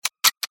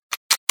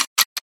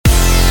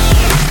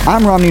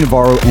I'm Romney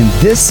Navarro, and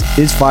this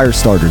is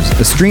Firestarters,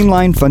 a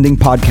streamlined funding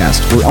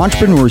podcast where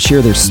entrepreneurs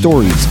share their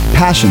stories,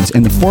 passions,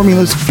 and the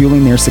formulas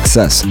fueling their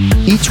success.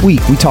 Each week,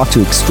 we talk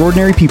to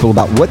extraordinary people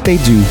about what they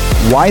do,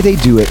 why they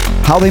do it,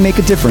 how they make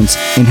a difference,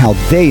 and how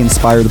they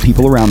inspire the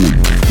people around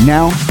them.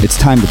 Now, it's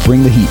time to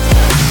bring the heat.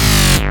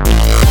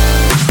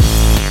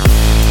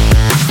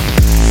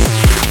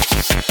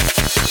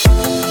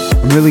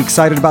 I'm really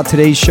excited about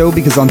today's show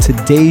because on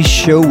today's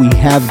show we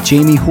have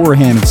Jamie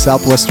Hourahan of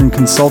Southwestern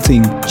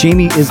Consulting.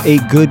 Jamie is a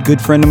good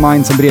friend of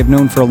mine, somebody I've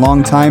known for a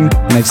long time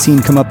and I've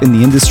seen come up in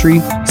the industry,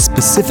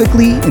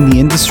 specifically in the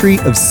industry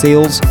of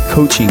sales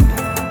coaching.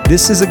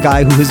 This is a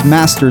guy who has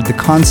mastered the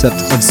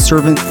concept of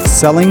servant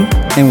selling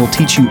and will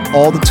teach you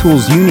all the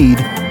tools you need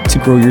to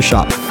grow your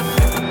shop.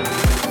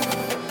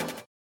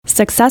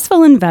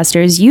 Successful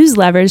investors use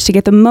leverage to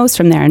get the most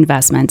from their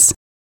investments.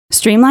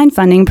 Streamline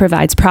Funding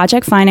provides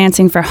project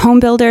financing for home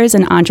builders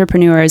and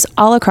entrepreneurs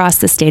all across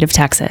the state of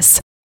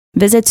Texas.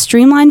 Visit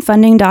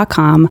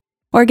streamlinefunding.com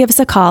or give us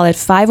a call at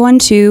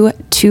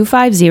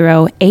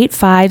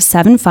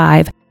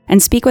 512-250-8575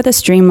 and speak with a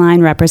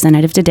Streamline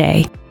representative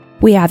today.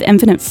 We have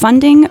infinite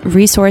funding,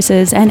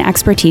 resources, and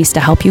expertise to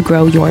help you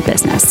grow your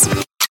business.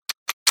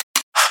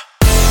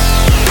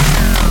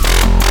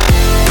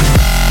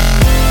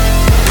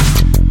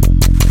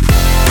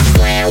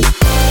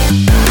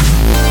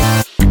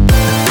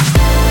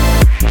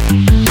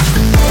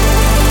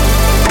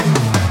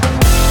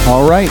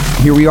 All right,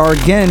 here we are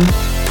again.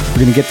 We're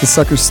going to get this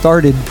sucker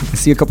started. I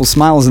see a couple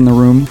smiles in the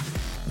room.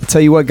 I'll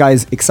tell you what,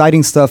 guys,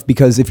 exciting stuff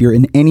because if you're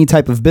in any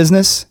type of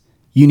business,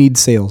 you need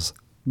sales.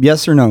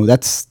 Yes or no?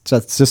 That's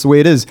just the way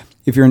it is.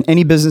 If you're in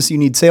any business, you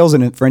need sales,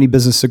 and for any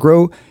business to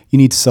grow, you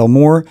need to sell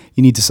more,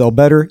 you need to sell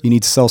better, you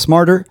need to sell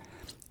smarter,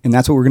 and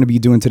that's what we're going to be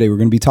doing today. We're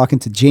going to be talking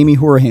to Jamie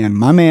Hourahan,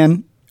 my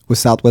man with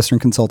Southwestern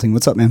Consulting.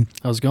 What's up, man?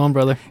 How's it going,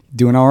 brother?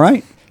 Doing all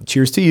right.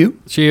 Cheers to you.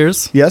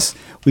 Cheers. Yes,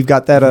 we've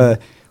got that...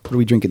 What are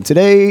we drinking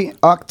today?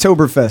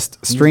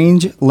 Oktoberfest,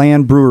 Strange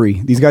Land Brewery.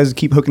 These guys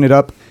keep hooking it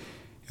up,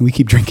 and we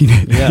keep drinking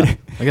it. Yeah,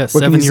 I got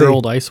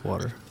 7-year-old ice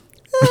water.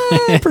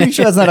 Pretty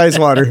sure that's not ice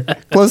water.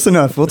 Close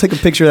enough. We'll take a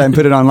picture of that and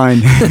put it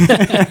online.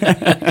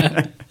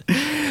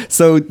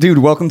 So, dude,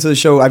 welcome to the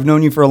show. I've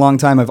known you for a long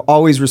time. I've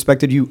always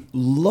respected you.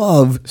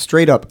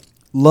 Straight up,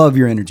 love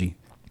your energy.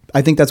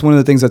 I think that's one of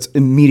the things that's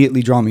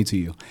immediately drawn me to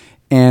you.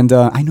 And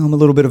I know I'm a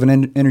little bit of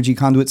an energy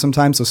conduit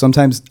sometimes, so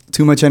sometimes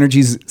too much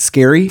energy is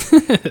scary,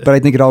 but I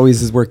think it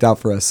always has worked out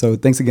for us. So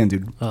thanks again,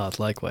 dude. Oh,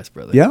 likewise,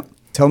 brother. Yeah.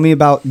 Tell me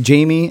about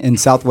Jamie and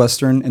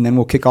Southwestern, and then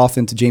we'll kick off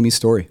into Jamie's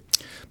story.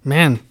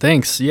 Man,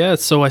 thanks. Yeah,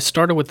 so I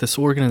started with this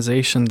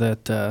organization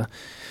that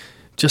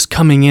just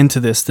coming into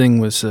this thing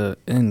was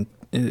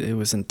it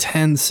was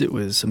intense. It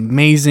was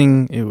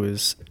amazing. It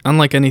was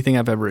unlike anything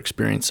I've ever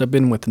experienced. I've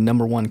been with the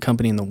number one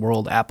company in the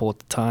world, Apple at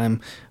the time.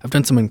 I've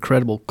done some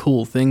incredible,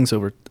 cool things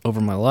over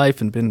my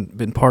life and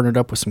been partnered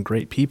up with some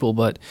great people,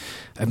 but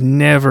I've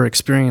never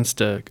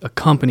experienced a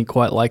company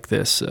quite like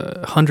this.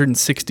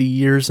 160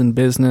 years in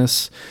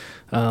business,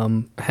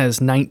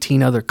 has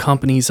 19 other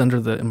companies under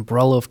the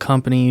umbrella of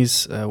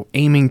companies,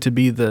 aiming to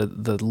be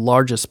the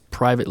largest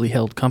privately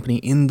held company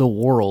in the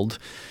world.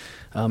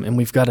 And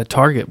we've got a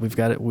target.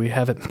 We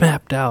have it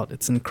mapped out.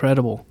 It's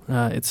incredible.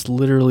 It's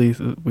literally,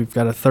 we've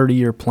got a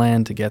 30-year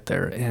plan to get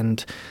there.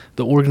 And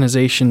the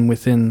organization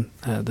within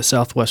the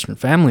Southwestern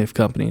family of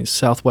companies,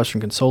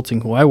 Southwestern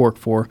Consulting, who I work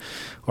for,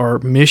 our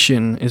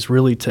mission is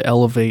really to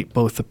elevate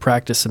both the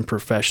practice and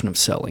profession of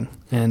selling.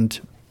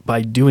 And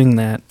by doing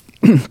that,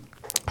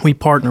 we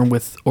partner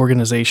with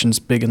organizations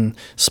big and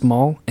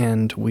small,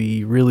 and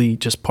we really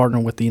just partner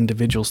with the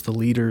individuals, the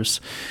leaders,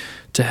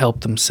 to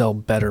help them sell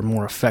better,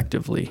 more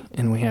effectively.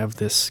 And we have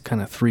this kind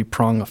of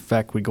three-prong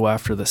effect. We go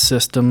after the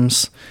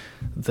systems,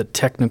 the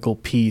technical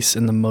piece,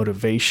 and the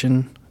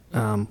motivation.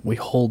 We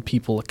hold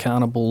people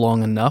accountable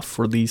long enough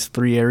for these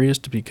three areas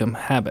to become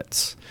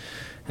habits.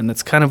 And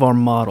that's kind of our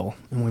model.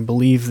 And we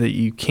believe that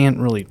you can't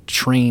really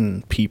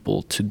train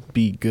people to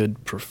be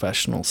good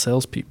professional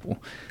salespeople,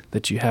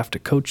 that you have to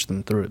coach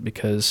them through it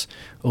because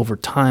over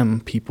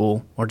time,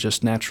 people are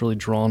just naturally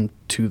drawn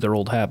to their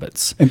old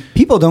habits. And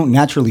people don't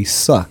naturally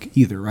suck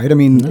either, right? I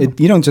mean, No.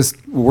 You don't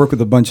just work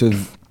with a bunch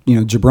of,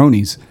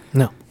 jabronis.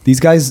 No. These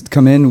guys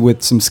come in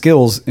with some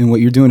skills, and what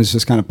you're doing is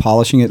just kind of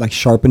polishing it, like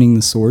sharpening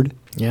the sword.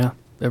 Yeah.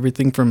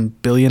 Everything from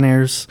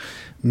billionaires,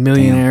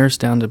 millionaires,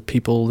 down to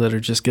people that are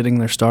just getting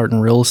their start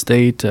in real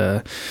estate,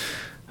 a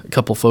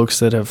couple folks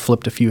that have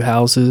flipped a few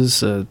houses,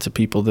 to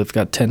people that've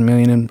got $10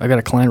 million. I got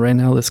a client right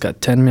now that's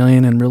got $10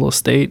 million in real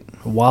estate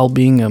while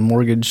being a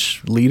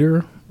mortgage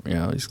leader.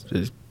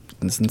 It's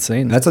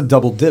insane. That's a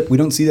double dip. We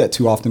don't see that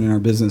too often in our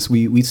business.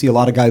 We see a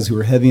lot of guys who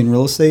are heavy in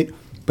real estate,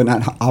 but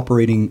not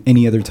operating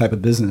any other type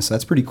of business.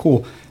 That's pretty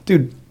cool.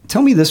 Dude,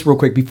 tell me this real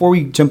quick before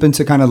we jump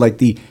into kind of like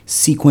the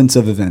sequence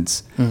of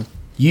events.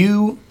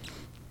 You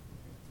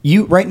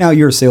right now,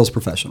 you're a sales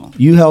professional.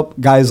 You help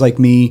guys like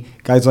me,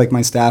 guys like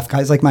my staff,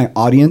 guys like my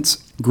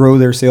audience grow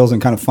their sales and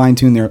kind of fine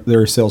tune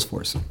their sales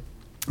force.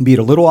 be it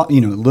a little,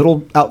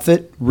 little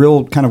outfit,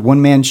 real kind of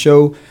one-man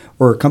show,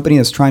 or a company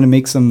that's trying to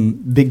make some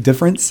big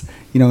difference,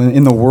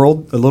 in the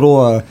world,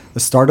 a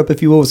startup,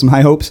 if you will, with some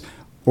high hopes,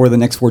 or the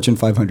next Fortune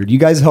 500. You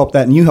guys help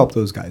that, and you help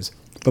those guys.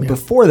 But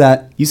before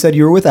that, you said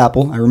you were with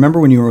Apple. I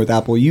remember when you were with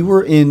Apple, you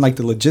were in like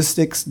the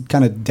logistics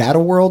kind of data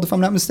world, if I'm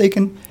not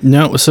mistaken.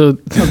 No, so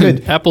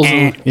good. Apple's,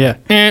 Ryan,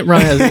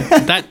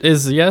 that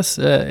is,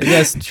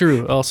 yes,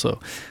 true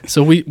also.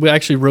 So we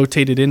actually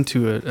rotated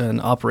into an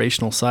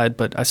operational side,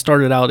 but I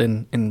started out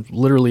in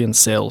literally in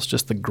sales,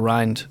 just the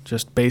grind,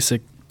 just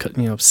basic,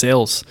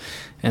 sales.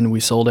 And we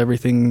sold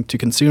everything to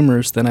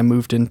consumers. Then I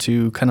moved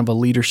into kind of a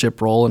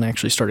leadership role and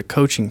actually started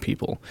coaching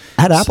people.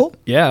 At Apple?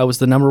 Yeah, I was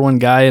the number one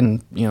guy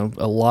and,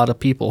 a lot of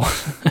people.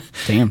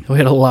 Damn. We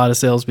had a lot of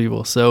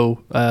salespeople.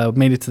 So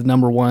made it to the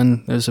number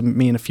one. There's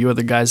me and a few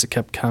other guys that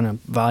kept kind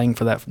of vying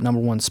for that number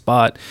one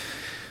spot.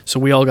 So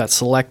we all got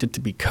selected to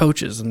be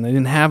coaches, and they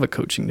didn't have a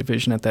coaching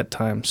division at that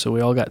time. So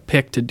we all got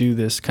picked to do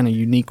this kind of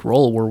unique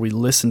role where we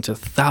listen to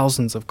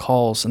thousands of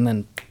calls and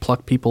then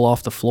pluck people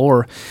off the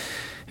floor.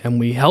 And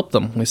we help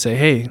them. We say,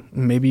 hey,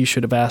 maybe you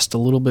should have asked a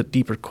little bit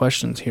deeper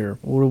questions here.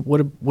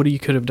 What you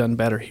could have done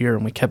better here?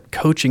 And we kept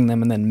coaching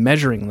them and then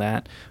measuring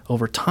that.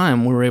 Over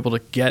time, we were able to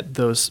get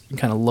those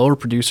kind of lower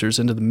producers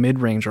into the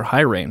mid-range or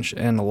high range.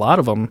 And a lot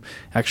of them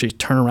actually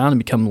turn around and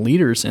become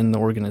leaders in the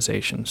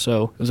organization.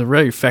 So it was a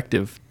very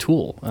effective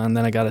tool. And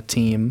then I got a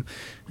team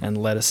and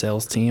led a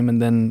sales team.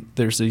 And then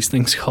there's these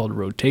things called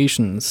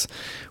rotations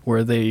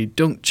where they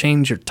don't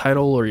change your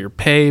title or your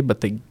pay,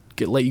 but they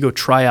let you go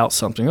try out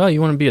something. Oh,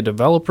 you want to be a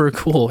developer?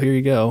 Cool, here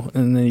you go.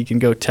 And then you can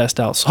go test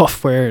out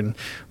software and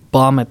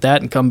bomb at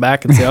that and come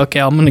back and say,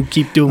 okay, I'm going to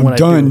keep doing what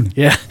I do.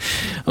 Yeah,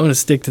 I'm going to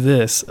stick to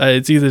this.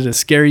 It's either to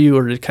scare you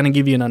or to kind of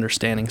give you an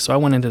understanding. So I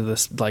went into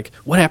this, like,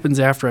 what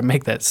happens after I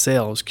make that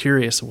sale? I was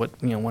curious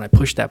when I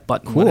push that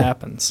button, what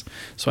happens?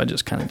 So I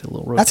just kind of did a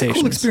little rotation. That's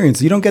a cool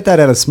experience. You don't get that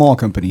at a small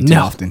company too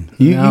often.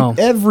 No.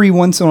 Every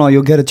once in a while,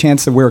 you'll get a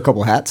chance to wear a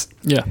couple hats.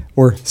 Yeah.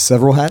 Or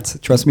several hats.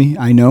 Trust me,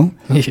 I know.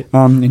 Yeah.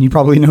 And you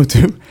probably know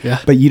too. Yeah.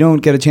 But you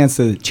don't get a chance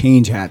to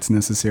change hats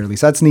necessarily.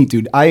 So that's neat,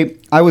 dude. I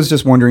was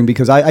just wondering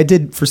because I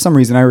did, for some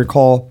reason, I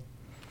recall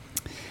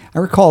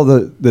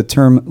the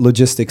term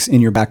logistics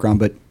in your background,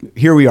 but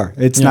here we are.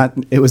 It's not,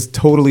 it was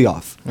totally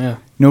off. Yeah.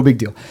 No big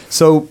deal.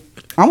 So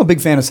I'm a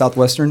big fan of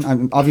Southwestern.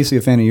 I'm obviously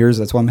a fan of yours.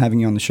 That's why I'm having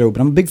you on the show, but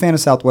I'm a big fan of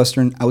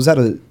Southwestern. I was at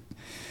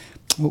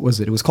what was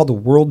it? It was called the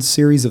World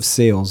Series of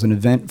Sales, an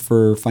event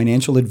for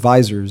financial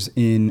advisors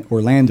in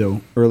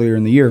Orlando earlier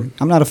in the year.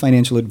 I'm not a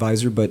financial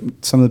advisor, but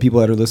some of the people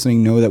that are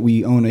listening know that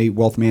we own a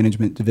wealth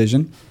management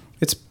division.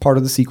 It's part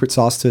of the secret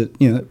sauce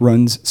that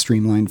runs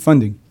Streamline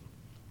Funding.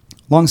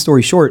 Long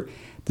story short,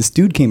 this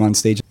dude came on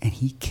stage and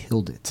he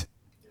killed it.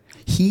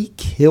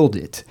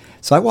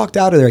 So I walked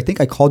out of there. I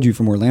think I called you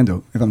from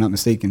Orlando, if I'm not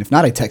mistaken. If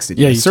not, I texted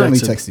you. Yeah, I certainly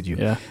texted you.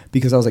 Yeah.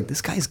 Because I was like,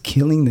 this guy's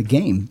killing the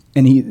game.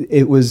 And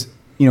it was,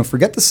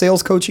 forget the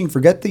sales coaching,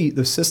 forget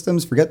the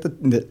systems, forget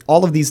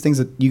all of these things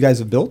that you guys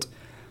have built.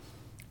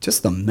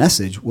 Just the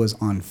message was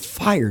on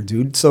fire,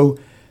 dude. So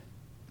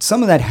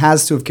some of that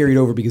has to have carried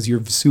over because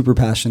you're super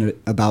passionate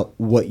about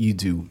what you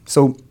do.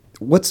 So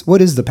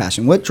what is the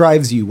passion? What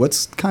drives you?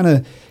 What's kind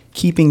of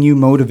keeping you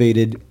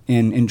motivated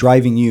and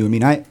driving you? I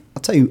mean,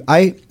 I'll tell you,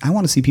 I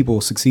want to see people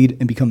succeed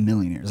and become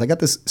millionaires. I got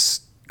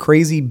this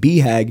crazy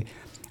BHAG.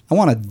 I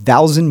want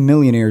 1,000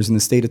 millionaires in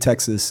the state of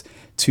Texas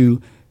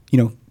to,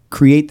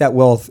 create that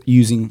wealth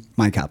using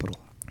my capital.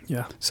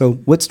 Yeah. So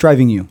what's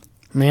driving you?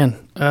 Man,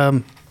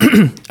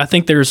 I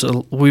think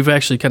we've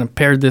actually kind of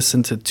paired this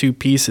into two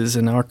pieces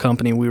in our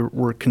company.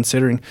 We're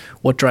considering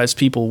what drives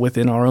people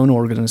within our own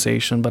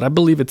organization, but I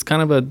believe it's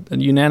kind of a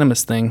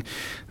unanimous thing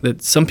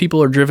that some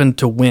people are driven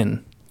to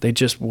win. They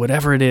just,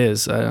 whatever it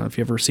is, I don't know if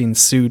you've ever seen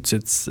Suits,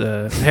 it's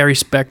Harry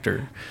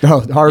Specter.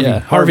 Oh, Harvey. Yeah,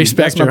 Harvey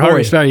Specter.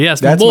 Harvey Specter.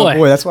 Yes, that's my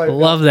boy. That's why I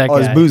love that guy.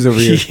 His booze over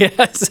here.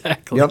 Yeah,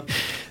 exactly. Yep.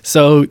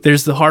 So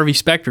there's the Harvey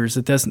Specters.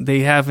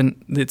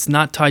 It's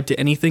not tied to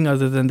anything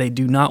other than they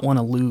do not want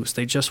to lose.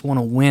 They just want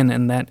to win,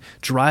 and that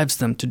drives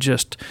them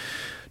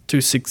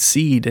to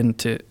succeed and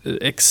to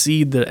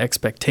exceed the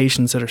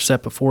expectations that are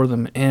set before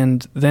them.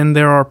 And then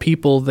there are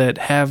people that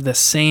have the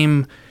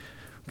same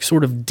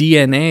sort of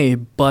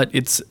DNA, but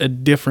it's a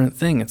different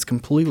thing. It's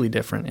completely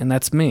different, and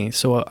that's me.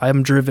 So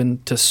I'm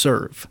driven to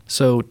serve.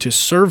 So to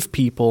serve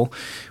people,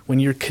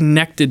 when you're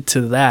connected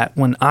to that,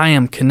 when I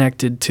am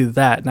connected to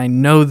that, and I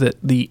know that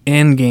the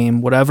end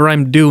game, whatever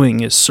I'm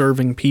doing, is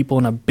serving people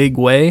in a big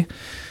way,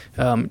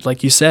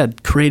 like you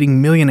said,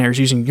 creating millionaires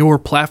using your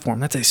platform,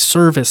 that's a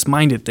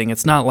service-minded thing.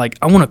 It's not like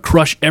I want to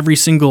crush every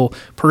single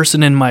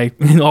person in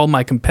all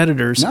my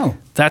competitors. No.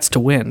 That's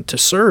to win. To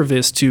serve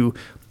is to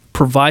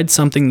provide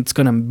something that's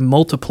going to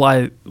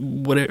multiply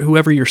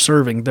whoever you're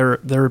serving, their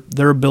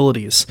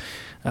abilities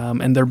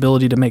and their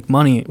ability to make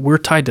money. We're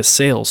tied to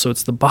sales, so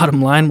it's the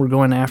bottom line. We're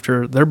going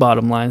after their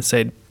bottom line and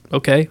say,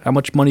 okay, how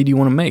much money do you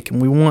want to make?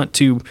 And we want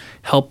to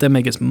help them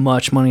make as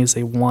much money as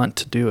they want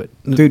to do it.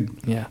 Dude,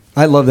 yeah,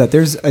 I love that.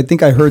 I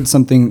think I heard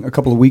something a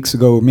couple of weeks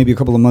ago, maybe a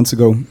couple of months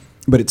ago,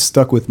 but it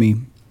stuck with me.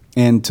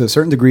 And to a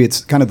certain degree,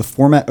 it's kind of the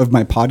format of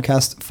my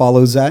podcast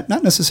follows that.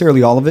 Not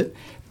necessarily all of it,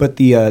 but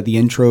the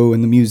intro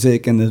and the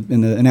music and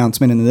the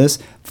announcement and this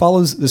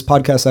follows this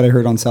podcast that I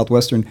heard on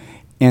Southwestern.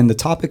 And the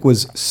topic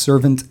was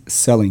servant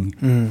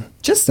selling.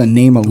 Just the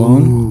name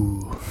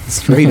alone,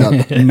 straight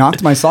up,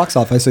 knocked my socks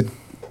off. I said,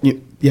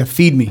 yeah,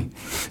 feed me.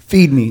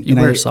 You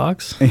wear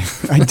socks?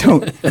 I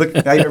don't.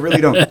 Look, I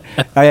really don't.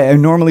 I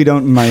normally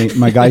don't.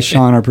 My guy,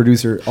 Sean, our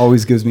producer,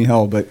 always gives me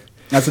hell, but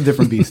that's a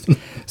different beast.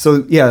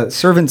 So, yeah,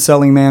 servant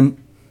selling,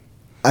 man.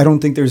 I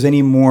don't think there's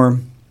any more,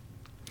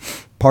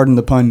 pardon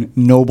the pun,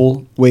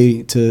 noble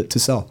way to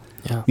sell.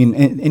 Yeah. I mean,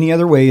 any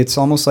other way, it's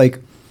almost like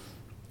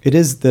it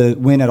is the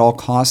win at all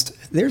cost.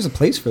 There's a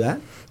place for that.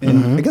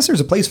 And I guess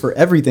there's a place for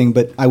everything,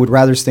 but I would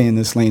rather stay in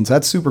this lane. So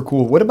that's super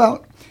cool. What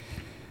about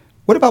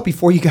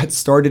before you got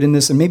started in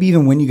this, and maybe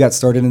even when you got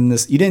started in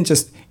this, you didn't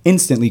just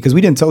instantly, because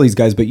we didn't tell these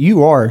guys, but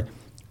you're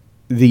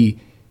at the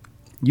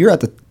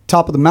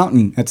top of the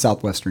mountain at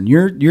Southwestern.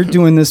 You're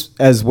doing this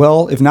as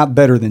well, if not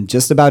better, than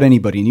just about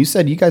anybody. And you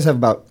said you guys have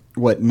about,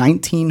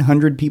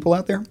 1,900 people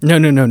out there? No,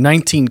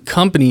 19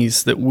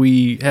 companies that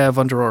we have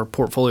under our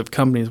portfolio of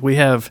companies. We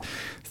have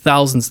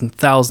thousands and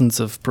thousands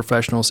of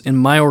professionals. In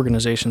my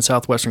organization,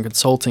 Southwestern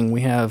Consulting,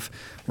 we have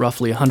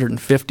roughly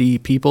 150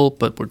 people,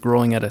 but we're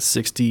growing at a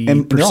 60%.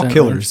 And they're all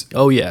killers.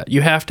 Oh, yeah.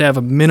 You have to have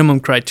a minimum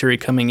criteria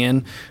coming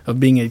in of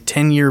being a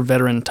 10-year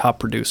veteran top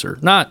producer.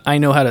 Not, I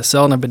know how to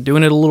sell and I've been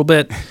doing it a little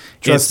bit.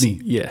 Trust me.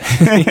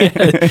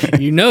 Yeah.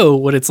 You know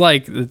what it's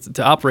like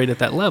to operate at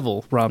that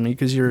level, Romney,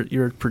 because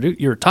you're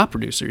a top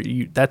producer.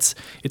 It's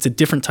a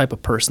different type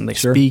of person. They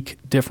speak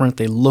different,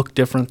 they look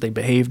different, they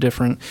behave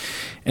different,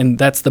 and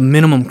that's the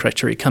minimum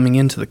criteria coming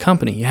into the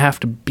company. You have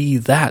to be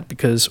that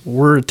because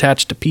we're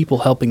attached to people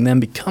helping them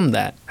become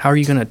that. How are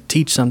you going to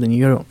teach something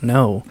you don't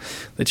know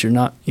that you're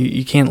not?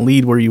 You can't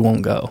lead where you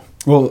won't go.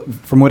 Well,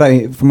 from what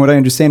I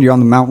understand, you're on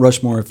the Mount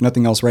Rushmore, if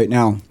nothing else, right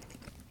now.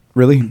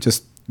 Really,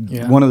 just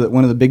one of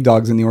the big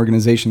dogs in the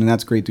organization, and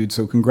that's great, dude.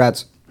 So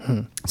congrats.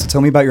 So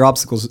tell me about your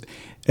obstacles.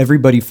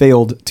 Everybody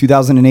failed.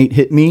 2008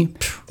 hit me.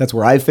 That's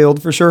where I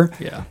failed for sure.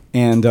 Yeah,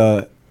 and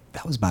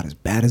that was about as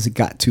bad as it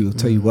got. Too. I'll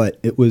tell you what,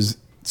 it was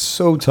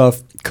so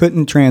tough.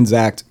 Couldn't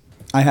transact.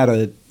 I had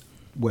a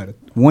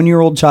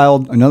 1-year-old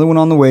child, another one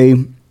on the way,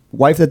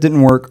 wife that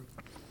didn't work.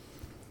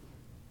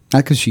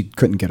 Not because she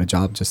couldn't get a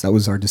job, just that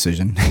was our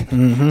decision.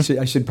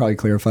 I should probably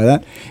clarify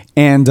that.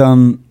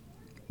 And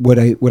what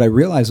I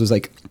realized was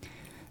like,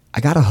 I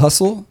gotta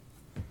hustle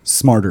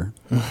smarter.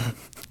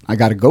 I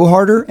gotta go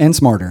harder and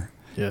smarter.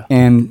 Yeah.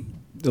 And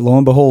lo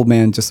and behold,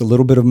 man, just a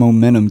little bit of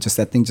momentum, just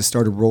that thing just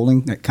started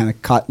rolling. That kind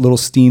of caught little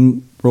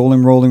steam,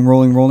 rolling,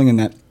 and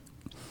that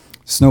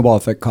snowball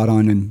effect caught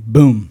on, and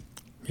boom.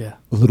 Yeah.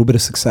 A little bit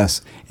of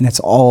success. And that's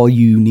all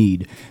you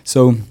need.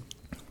 So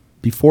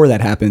before that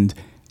happened,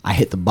 I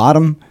hit the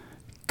bottom,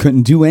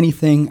 couldn't do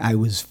anything. I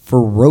was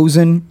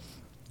frozen.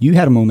 You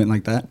had a moment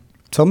like that.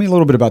 Tell me a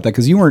little bit about that,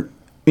 because you're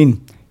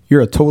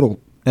a total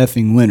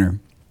effing winner,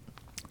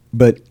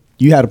 but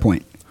you had a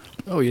point.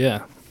 Oh,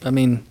 yeah. I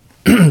mean,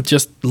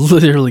 just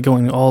literally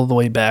going all the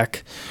way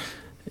back,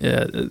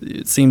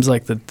 it seems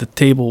like the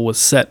table was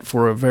set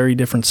for a very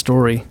different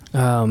story.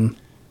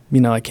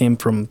 I came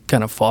from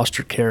kind of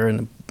foster care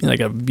and like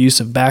an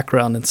abusive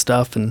background and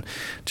stuff, and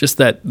just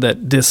that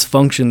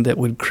dysfunction that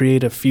would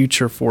create a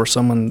future for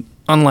someone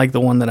unlike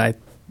the one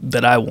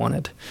that I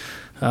wanted.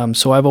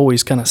 So I've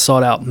always kind of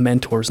sought out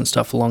mentors and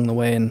stuff along the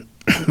way, and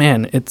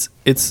man, it's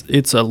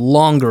a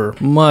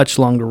much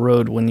longer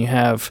road when you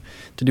have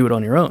to do it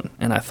on your own.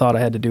 And I thought I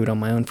had to do it on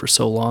my own for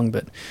so long,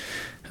 but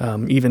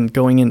even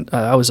going in,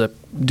 I was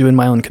doing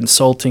my own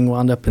consulting,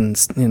 wound up in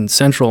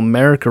Central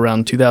America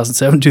around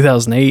 2007,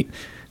 2008,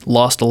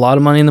 lost a lot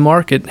of money in the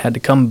market, had to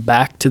come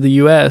back to the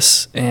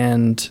U.S.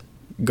 and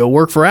go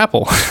work for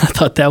Apple. I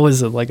thought that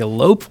was like a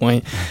low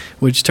point,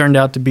 which turned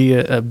out to be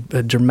a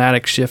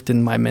dramatic shift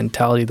in my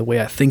mentality, the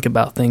way I think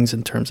about things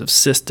in terms of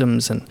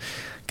systems, and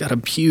got a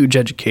huge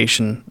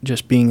education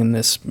just being in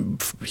this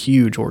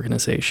huge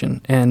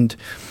organization, and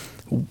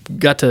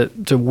got to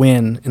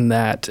win in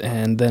that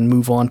and then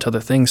move on to other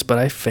things. But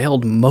I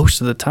failed most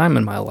of the time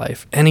in my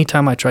life.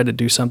 Anytime I tried to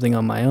do something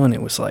on my own,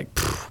 it was like,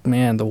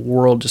 man, the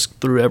world just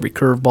threw every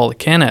curveball it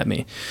can at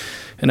me.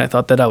 And I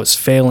thought that I was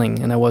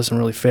failing, and I wasn't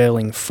really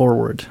failing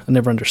forward. I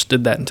never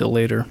understood that until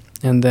later.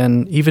 And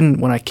then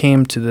even when I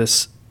came to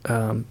this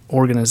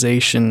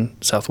organization,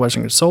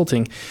 Southwestern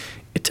Consulting,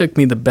 it took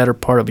me the better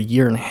part of a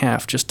year and a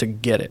half just to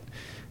get it.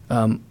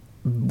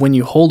 When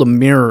you hold a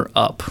mirror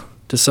up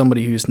to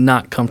somebody who's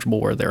not comfortable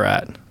where they're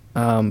at,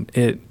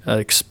 it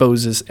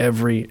exposes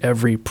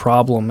every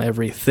problem,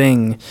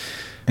 everything.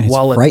 And it's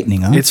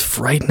frightening, huh? It's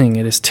frightening.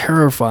 It is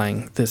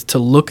terrifying to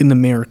look in the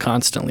mirror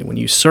constantly. When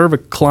you serve a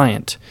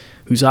client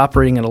who's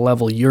operating at a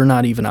level you're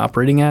not even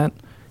operating at,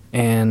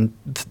 and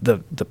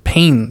the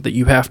pain that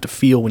you have to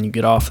feel when you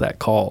get off that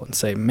call and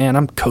say, man,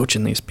 I'm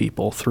coaching these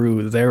people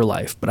through their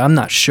life, but I'm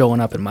not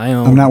showing up in my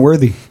own. I'm not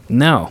worthy.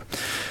 No.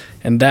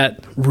 And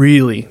that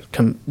really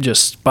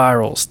just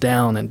spirals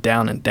down and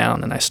down and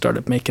down. And I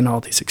started making all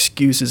these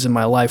excuses in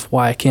my life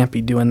why I can't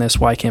be doing this,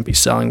 why I can't be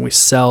selling.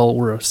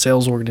 We're a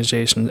sales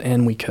organization,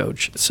 and we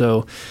coach.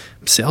 So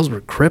sales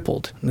were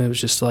crippled. And it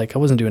was just like I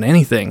wasn't doing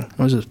anything.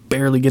 I was just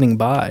barely getting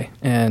by.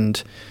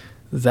 And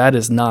that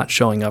is not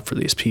showing up for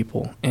these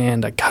people.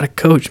 And I got to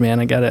coach, man.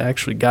 I got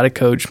to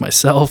coach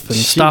myself and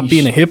stop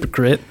being a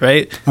hypocrite,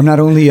 right? I'm not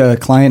only a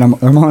client,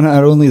 I'm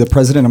not only the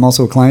president, I'm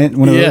also a client.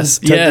 One of those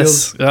type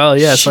deals. Oh,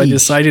 yeah. So I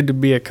decided to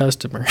be a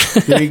customer.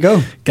 There you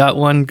go. Got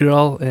one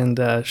girl,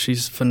 and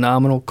she's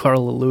phenomenal.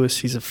 Carla Lewis.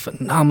 She's a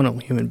phenomenal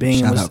human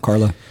being. Shout out,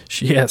 Carla.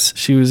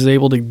 She was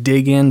able to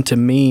dig into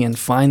me and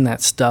find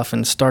that stuff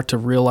and start to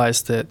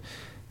realize that,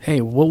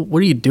 hey, what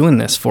are you doing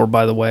this for,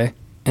 by the way?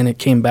 And it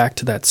came back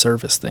to that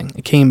service thing.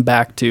 It came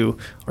back to,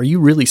 are you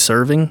really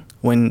serving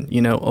when,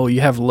 you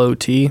have low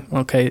T?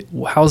 Okay,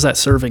 how's that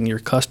serving your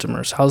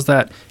customers? How's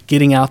that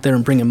getting out there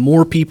and bringing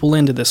more people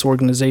into this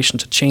organization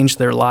to change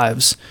their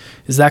lives?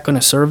 Is that going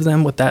to serve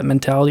them with that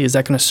mentality? Is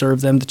that going to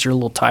serve them that you're a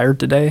little tired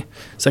today?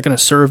 Is that going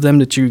to serve them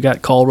that you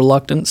got call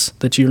reluctance,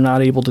 that you're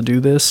not able to do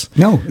this?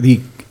 No, the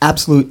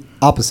absolute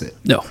opposite.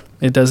 No,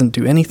 it doesn't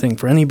do anything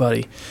for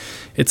anybody.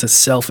 It's a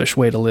selfish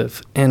way to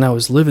live. And I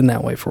was living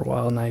that way for a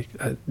while.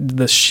 And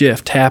the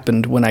shift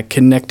happened when I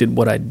connected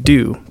what I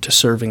do to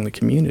serving the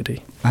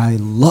community. I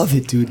love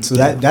it, dude. So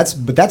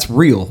that's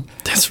real.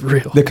 That's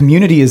real. The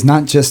community is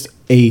not just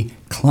a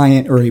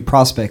client or a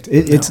prospect.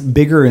 It's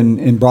bigger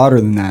and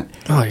broader than that.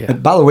 Oh, yeah.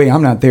 By the way,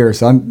 I'm not there.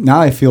 So now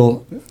I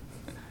feel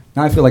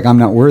like I'm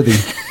not worthy.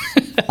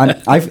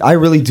 I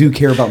really do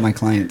care about my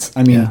clients.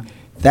 I mean,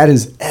 that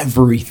is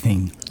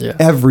everything. Yeah.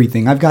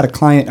 Everything. I've got a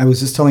client, I was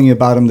just telling you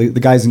about them,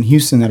 the guys in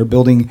Houston that are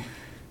building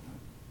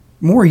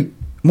more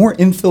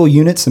infill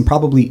units than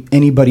probably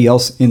anybody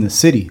else in the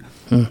city.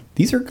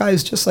 These are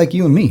guys just like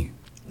you and me.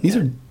 These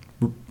are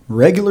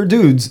regular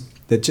dudes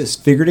that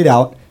just figured it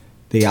out.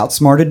 They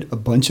outsmarted a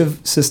bunch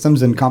of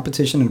systems and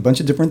competition and a bunch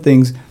of different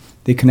things.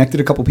 They connected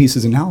a couple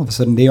pieces, and now all of a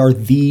sudden they are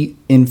the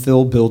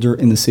infill builder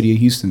in the city of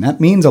Houston. That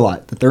means a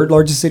lot. The third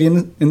largest city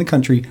in the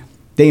country,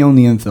 they own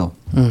the infill.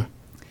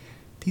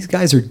 These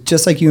guys are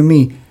just like you and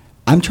me.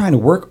 I'm trying to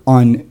work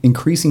on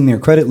increasing their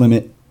credit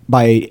limit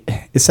by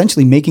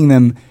essentially making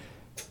them,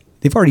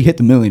 they've already hit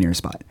the millionaire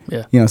spot.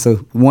 Yeah. So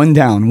one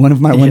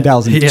of my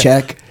 1,000,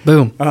 check.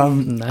 Boom.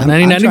 I'm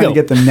trying to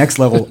get the next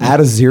level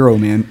out of zero,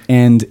 man.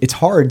 And it's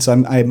hard.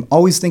 So I'm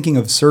always thinking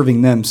of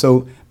serving them.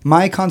 So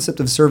my concept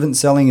of servant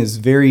selling is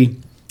very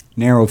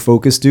narrow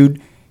focus,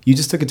 dude. You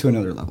just took it to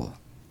another level.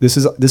 This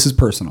is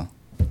personal.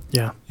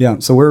 Yeah.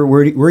 So where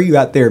are you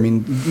at there? I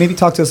mean, maybe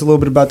talk to us a little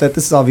bit about that.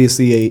 This is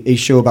obviously a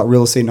show about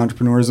real estate and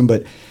entrepreneurism,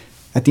 but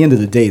at the end of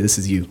the day, this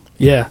is you.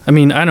 Yeah. I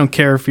mean, I don't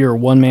care if you're a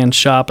one-man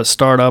shop, a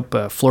startup,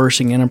 a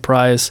flourishing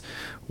enterprise,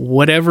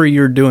 whatever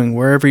you're doing,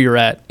 wherever you're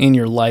at in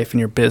your life, in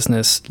your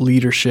business,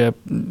 leadership,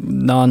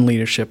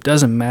 non-leadership,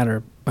 doesn't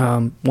matter.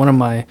 One of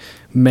my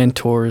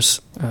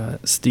mentors,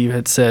 Steve,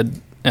 had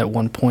said at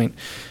one point,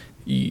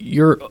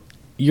 your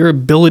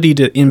ability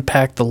to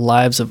impact the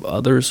lives of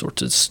others or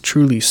to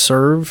truly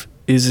serve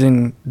is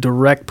in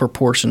direct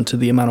proportion to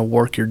the amount of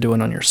work you're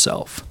doing on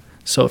yourself.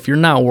 So if you're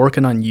not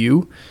working on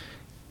you,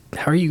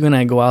 how are you going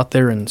to go out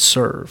there and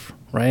serve,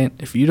 right?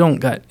 If you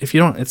don't,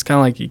 it's kind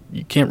of like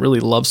you can't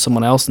really love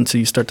someone else until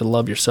you start to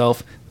love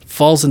yourself. It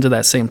falls into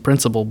that same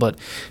principle. But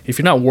if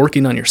you're not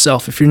working on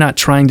yourself, if you're not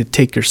trying to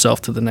take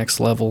yourself to the next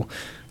level,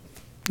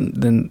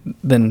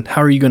 then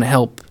how are you going to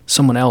help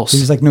someone else?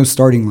 There's like no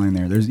starting line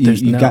there.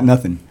 You've got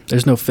nothing.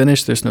 There's no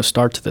finish. There's no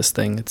start to this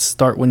thing. It's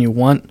start when you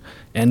want,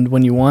 end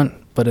when you want,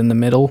 but in the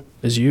middle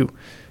is you.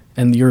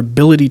 And your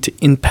ability to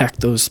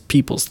impact those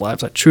people's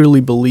lives. I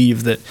truly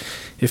believe that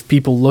if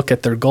people look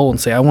at their goal and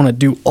say, I want to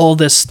do all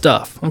this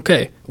stuff,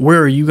 okay,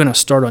 where are you going to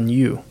start on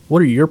you?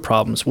 What are your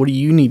problems? What do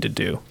you need to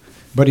do?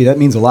 Buddy, that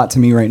means a lot to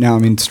me right now. I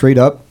mean, straight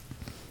up,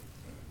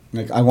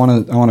 like I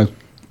want to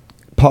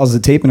pause the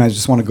tape and I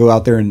just want to go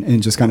out there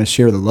and just kind of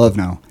share the love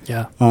now.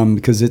 Yeah.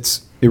 Because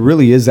it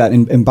really is that.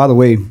 And by the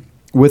way,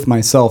 with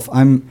myself,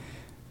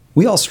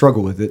 we all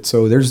struggle with it.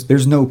 So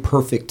there's no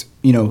perfect,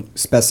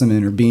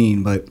 specimen or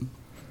being, but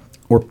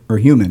or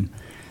human.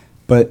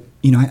 But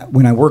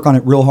when I work on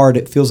it real hard,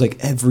 it feels like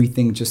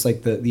everything, just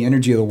like the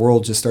energy of the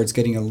world, just starts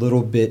getting a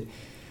little bit,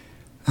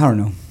 I don't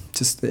know,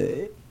 just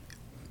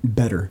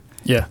better.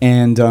 Yeah.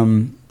 And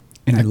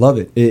I love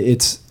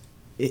it.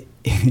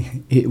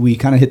 We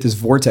kind of hit this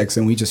vortex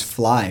and we just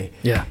fly.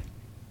 Yeah.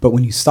 But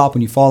when you stop,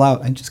 when you fall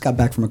out, I just got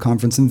back from a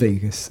conference in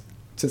Vegas.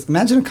 Just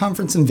imagine a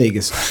conference in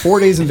Vegas, 4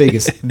 days in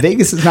Vegas.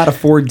 Vegas is not a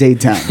 4-day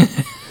town.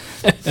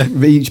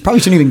 You probably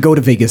shouldn't even go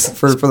to Vegas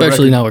for the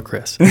especially now with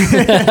Chris.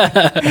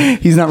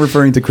 He's not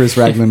referring to Chris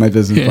Ragland, my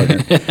business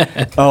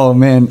partner. Oh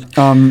man,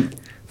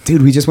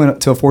 dude, we just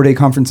went to a 4-day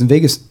conference in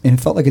Vegas, and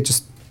it felt like it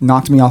just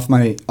knocked me off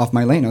my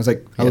lane. I was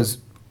like, I was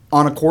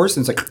on a course,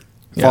 and it's like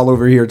fall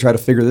over here, try to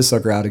figure this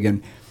sucker out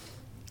again.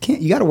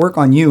 You got to work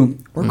on you,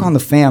 work on the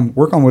fam,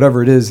 work on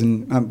whatever it is,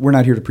 and we're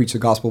not here to preach the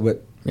gospel,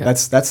 but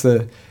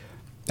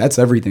that's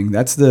everything.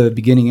 That's the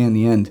beginning and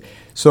the end.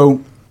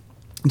 So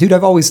dude,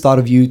 I've always thought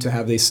of you to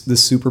have this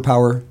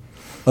superpower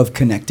of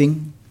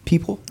connecting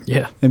people.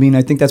 Yeah. I mean,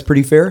 I think that's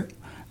pretty fair.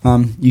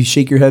 You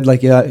shake your head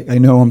like, yeah, I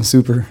know I'm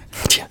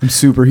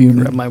superhuman.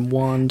 Grab my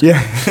wand.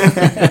 Yeah.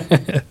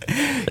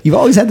 You've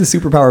always had the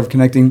superpower of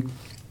connecting,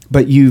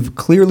 but you've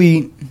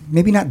clearly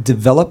maybe not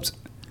developed,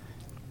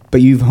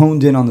 but you've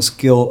honed in on the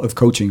skill of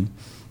coaching.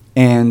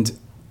 And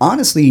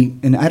honestly,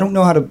 and I don't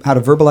know how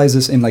to verbalize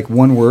this in like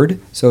one word.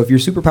 So if your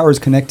superpower is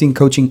connecting,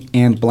 coaching,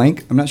 and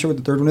blank, I'm not sure what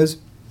the third one is,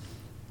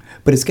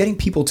 but it's getting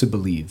people to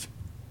believe,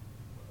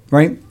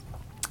 right?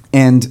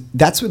 And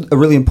that's a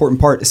really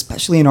important part,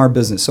 especially in our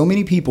business. So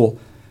many people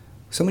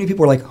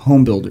are like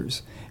home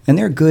builders, and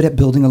they're good at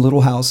building a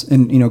little house.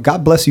 And, you know,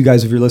 God bless you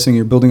guys if you're listening,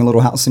 you're building a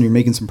little house and you're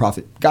making some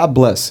profit. God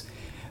bless.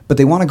 But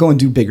they want to go and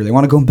do bigger. They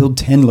want to go and build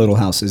 10 little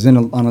houses on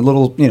a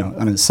little, you know,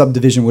 on a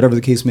subdivision, whatever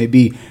the case may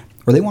be.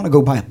 Or they want to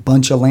go buy a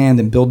bunch of land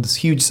and build this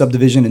huge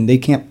subdivision, and they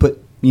can't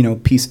put, you know,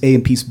 piece A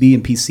and piece B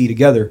and piece C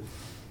together.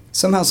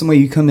 Somehow, some way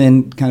you come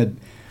in kind of,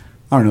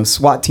 I don't know,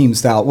 SWAT team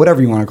style,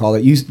 whatever you want to call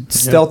it. You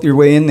stealth your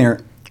way in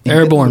there.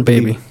 Airborne,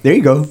 baby. There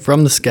you go.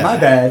 From the sky.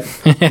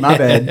 My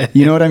bad.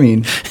 You know what I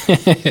mean?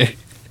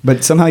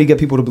 But somehow you get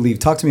people to believe.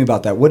 Talk to me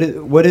about that. What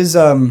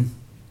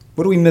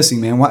are we missing,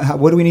 man?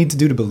 What do we need to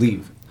do to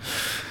believe?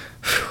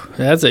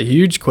 That's a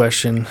huge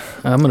question.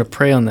 I'm going to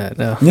pray on that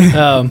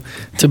now.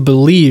 To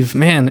believe,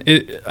 man,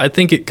 I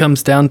think it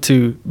comes down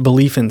to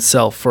belief in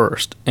self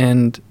first.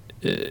 And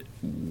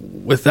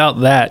without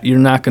that, you're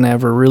not going to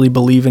ever really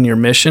believe in your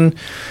mission.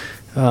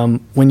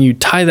 When you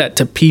tie that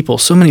to people,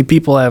 so many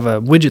people have a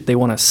widget they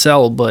want to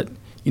sell, but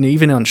you know,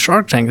 even on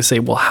Shark Tank, they say,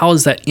 well, how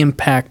does that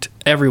impact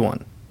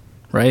everyone,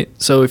 right?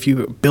 So if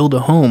you build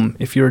a home,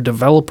 if you're a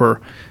developer,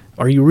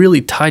 are you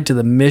really tied to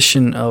the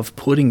mission of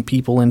putting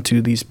people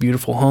into these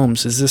beautiful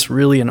homes? Is this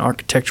really an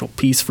architectural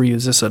piece for you?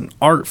 Is this an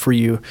art for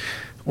you?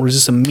 Or is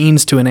this a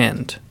means to an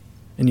end?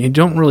 And you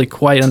don't really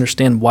quite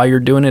understand why you're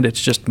doing it.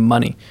 It's just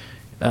money.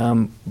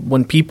 When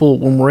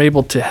we're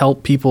able to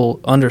help people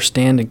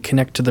understand and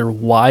connect to their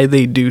why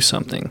they do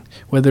something,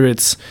 whether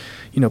it's,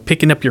 you know,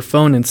 picking up your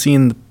phone and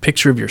seeing the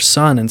picture of your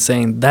son and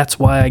saying, that's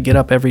why I get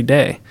up every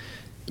day.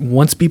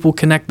 Once people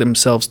connect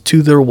themselves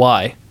to their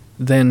why,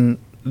 then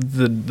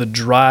the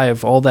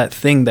drive, all that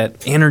thing, that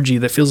energy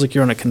that feels like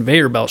you're on a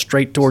conveyor belt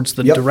straight towards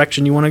the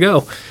direction you want to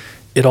go,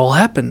 it all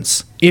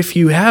happens. If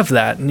you have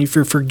that, and if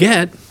you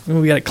forget,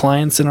 we got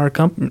clients in our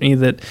company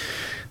that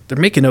they're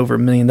making over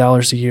 $1 million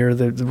a year.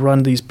 They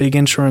run these big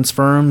insurance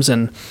firms,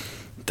 and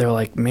they're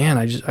like, man,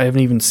 I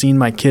haven't even seen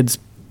my kids'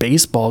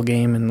 baseball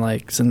game and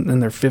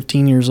they're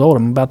 15 years old.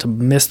 I'm about to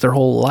miss their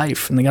whole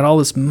life. And they got all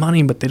this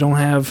money, but they don't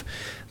have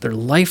their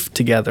life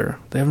together.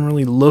 They haven't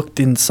really looked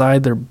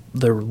inside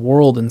their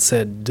world and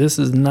said, this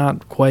is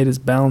not quite as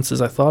balanced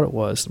as I thought it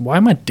was. Why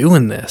am I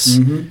doing this?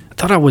 Mm-hmm. I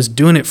thought I was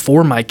doing it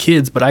for my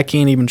kids, but I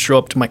can't even show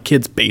up to my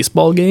kids'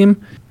 baseball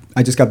game.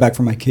 I just got back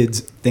from my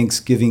kids'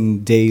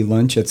 Thanksgiving Day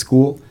lunch at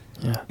school.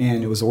 Yeah.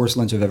 And it was the worst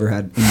lunch I've ever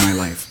had in my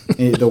life.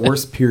 The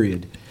worst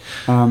period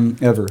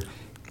ever.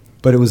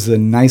 But it was the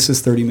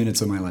nicest 30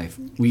 minutes of my life.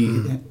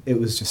 It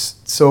was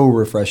just so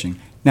refreshing.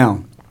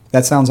 Now,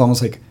 that sounds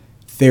almost like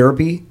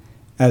therapy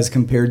as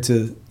compared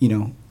to, you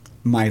know,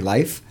 my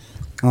life.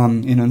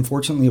 And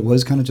unfortunately, it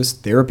was kind of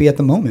just therapy at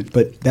the moment.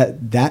 But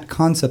that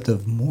concept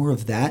of more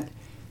of that,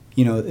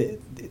 you know,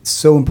 it's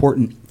so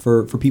important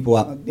for people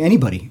out,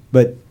 anybody.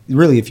 But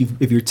really, if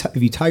you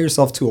tie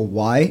yourself to a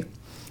why.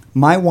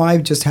 My why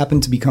just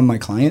happened to become my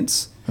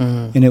clients,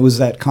 and it was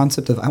that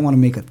concept of I want to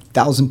make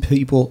 1,000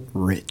 people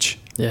rich.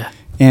 Yeah,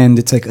 and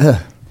it's like,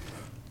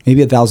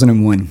 maybe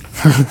 1,001,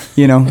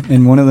 you know,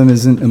 and one of them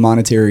isn't a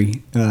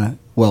monetary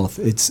wealth;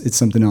 it's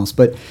something else.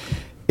 But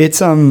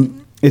it's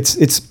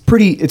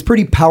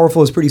pretty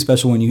powerful. It's pretty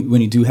special when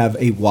you do have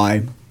a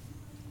why,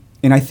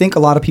 and I think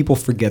a lot of people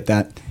forget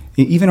that.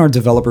 Even our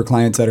developer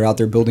clients that are out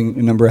there building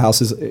a number of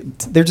houses,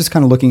 they're just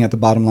kind of looking at the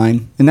bottom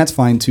line, and that's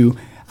fine too.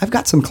 I've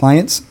got some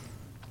clients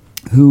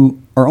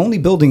who are only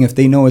building if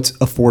they know it's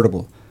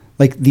affordable.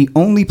 Like, the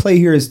only play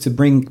here is to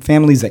bring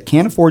families that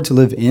can't afford to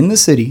live in the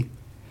city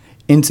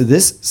into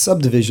this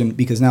subdivision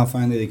because now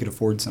finally they could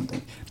afford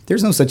something.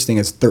 There's no such thing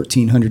as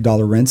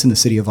 $1,300 rents in the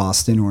city of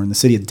Austin or in the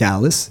city of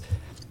Dallas,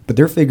 but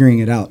they're figuring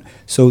it out.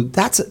 So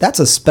that's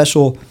a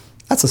special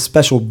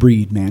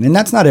breed, man. And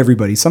that's not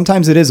everybody.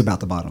 Sometimes it is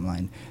about the bottom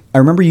line. I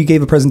remember you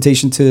gave a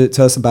presentation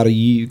to us about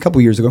a couple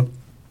years ago.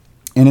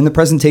 And in the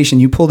presentation,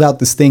 you pulled out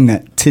this thing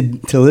that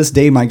till this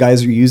day my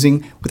guys are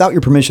using without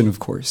your permission, of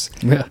course.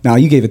 Yeah. Now,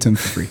 you gave it to them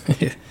for free.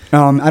 Yeah.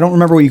 I don't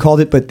remember what you called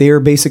it, but they're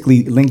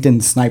basically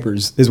LinkedIn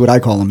snipers is what I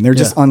call them. They're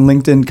just on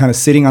LinkedIn kind of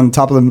sitting on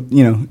top of them,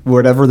 you know,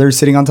 whatever they're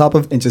sitting on top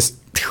of, and just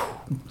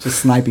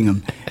sniping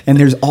them. And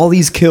there's all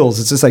these kills.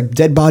 It's just like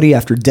dead body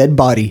after dead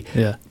body,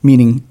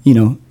 meaning, you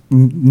know,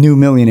 new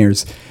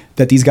millionaires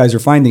that these guys are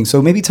finding.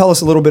 So maybe tell us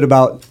a little bit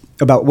about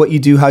what you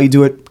do, how you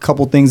do it, a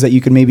couple things that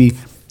you can maybe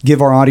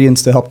give our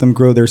audience to help them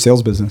grow their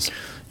sales business.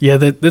 Yeah,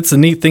 that's the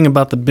neat thing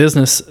about the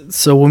business.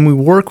 So when we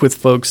work with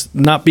folks,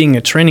 not being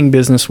a training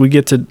business, we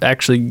get to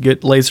actually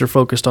get laser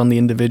focused on the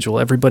individual.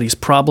 Everybody's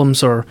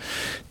problems are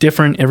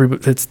different.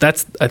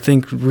 That's I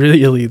think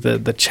really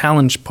the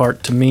challenge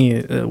part to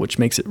me, which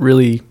makes it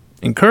really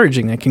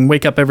encouraging. I can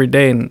wake up every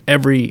day and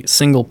every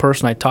single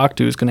person I talk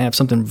to is going to have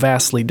something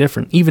vastly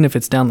different, even if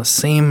it's down the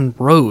same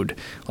road.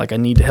 Like I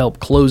need help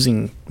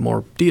closing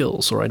more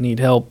deals, or I need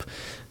help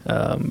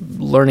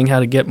learning how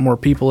to get more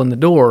people in the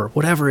door.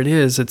 Whatever it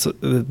is,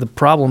 the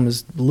problem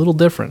is a little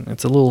different.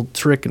 It's a little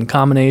trick and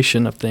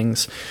combination of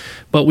things.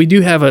 But we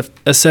do have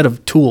a set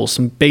of tools,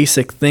 some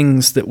basic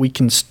things that we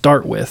can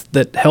start with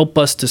that help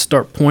us to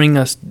start pointing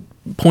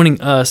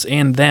us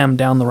and them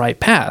down the right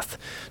path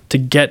to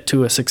get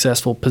to a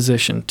successful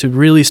position, to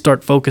really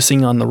start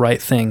focusing on the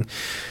right thing.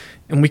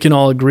 And we can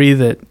all agree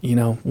that,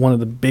 one of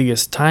the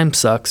biggest time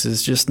sucks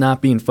is just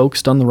not being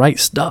focused on the right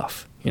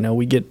stuff.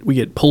 We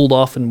get pulled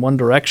off in one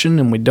direction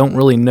and we don't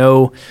really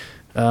know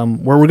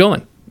where we're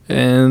going.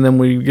 And then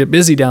we get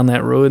busy down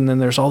that road, and then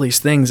there's all these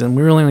things, and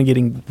we're only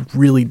getting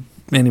really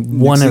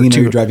one or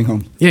two. You're driving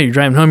home. Yeah, you're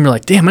driving home. You're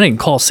like, damn, I didn't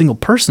call a single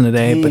person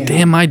today, but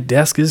damn, my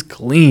desk is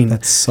clean.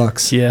 That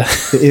sucks. Yeah.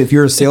 If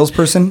you're a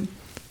salesperson,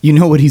 you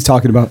know what he's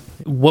talking about.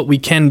 What we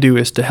can do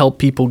is to help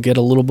people get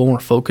a little bit more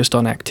focused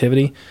on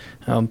activity.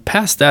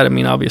 Past that,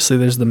 obviously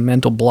there's the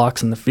mental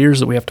blocks and the fears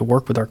that we have to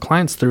work with our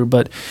clients through.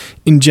 But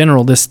in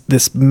general,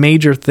 this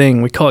major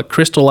thing, we call it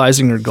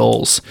crystallizing your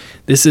goals.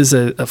 This is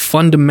a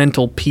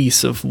fundamental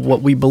piece of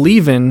what we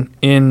believe in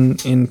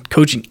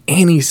coaching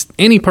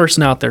any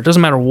person out there. It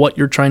doesn't matter what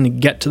you're trying to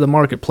get to the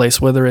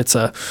marketplace, whether it's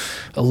a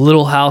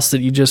little house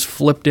that you just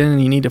flipped in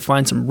and you need to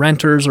find some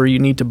renters, or you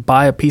need to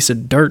buy a piece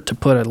of dirt to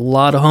put a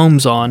lot of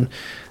homes on.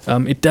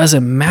 It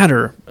doesn't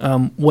matter.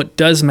 What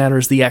does matter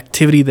is the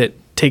activity that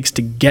takes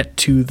to get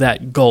to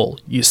that goal.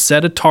 You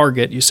set a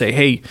target. You say,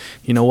 hey,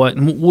 you know what?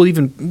 And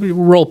we'll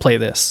role play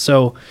this.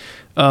 So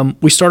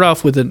we start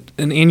off with an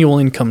annual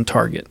income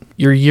target.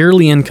 Your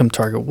yearly income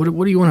target.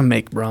 What do you want to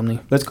make,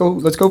 Bromley? Let's go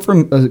for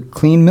a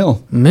clean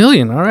 $1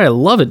 million. All right, I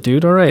love it,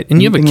 dude. All right,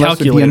 and you have a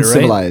calculator,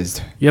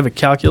 right? You have a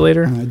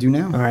calculator. I do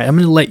now. All right, I'm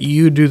going to let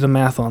you do the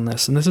math on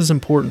this, and this is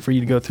important for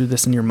you to go through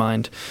this in your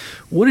mind.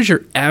 What is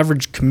your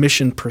average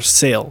commission per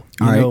sale?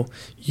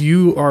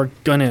 You are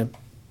gonna.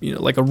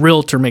 Like a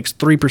realtor makes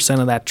 3%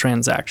 of that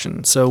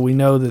transaction. So we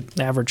know that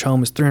the average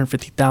home is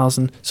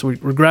 $350,000. So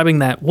we're grabbing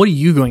that. What are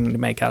you going to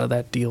make out of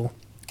that deal?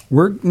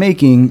 We're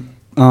making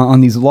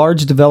on these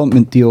large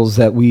development deals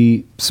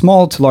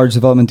small to large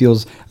development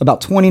deals,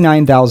 about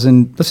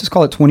 $29,000. Let's just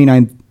call it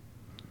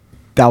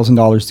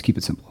 $29,000 to keep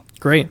it simple.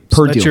 Great.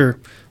 Per that's deal. Your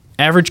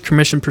average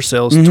commission per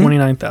sale is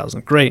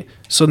 $29,000. Great.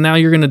 So now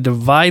you're going to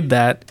divide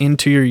that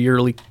into your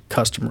yearly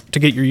customer. To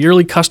get your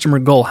yearly customer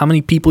goal, how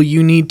many people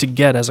you need to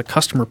get as a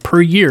customer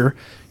per year,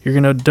 you're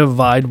going to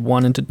divide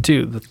one into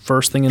two. The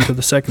first thing into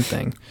the second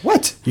thing.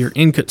 What? Your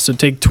income. So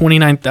take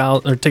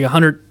 29,000 or take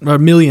 $100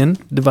 million,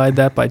 divide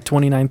that by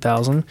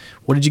 29,000.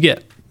 What did you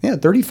get? Yeah,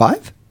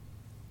 35.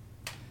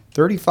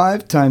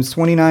 35 times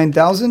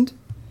 29,000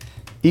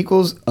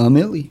 equals $1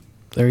 million.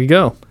 There you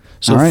go.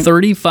 So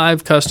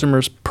 35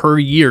 customers per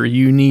year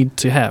you need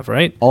to have,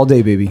 right? All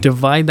day, baby.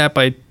 Divide that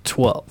by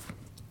 12.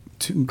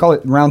 Call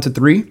it round to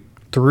 3.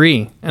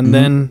 3. And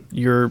then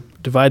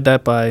divide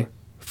that by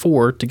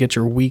 4 to get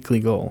your weekly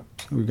goal.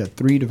 We've got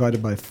 3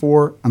 divided by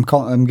 4.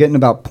 I'm getting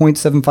about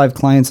 0.75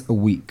 clients a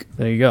week.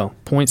 There you go.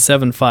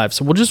 0.75.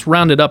 So we'll just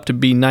round it up to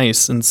be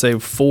nice and say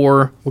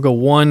 4. We'll go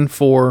 1,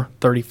 4,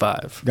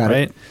 35. Got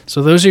it.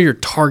 So those are your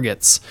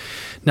targets.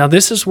 Now,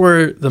 this is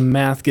where the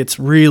math gets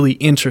really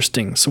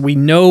interesting. So we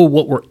know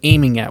what we're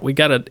aiming at. We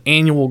got an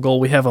annual goal.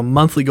 We have a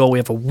monthly goal. We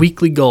have a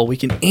weekly goal. We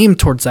can aim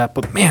towards that.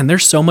 But, man,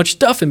 there's so much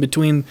stuff in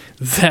between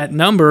that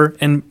number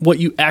and what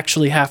you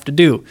actually have to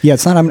do. Yeah,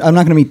 it's not. I'm not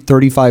going to meet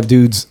 35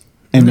 dudes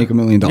and make $1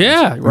 million.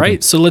 Yeah, right.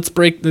 Okay. So let's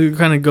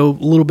kind of go a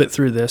little bit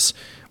through this.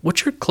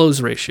 What's your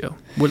close ratio?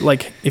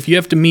 If you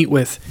have to meet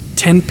with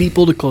 10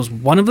 people to close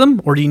one of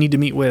them, or do you need to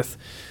meet with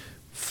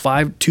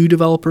 2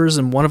 developers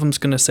and one of them's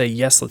going to say,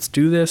 yes, let's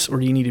do this? Or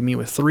do you need to meet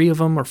with 3 of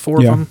them or 4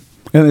 of them?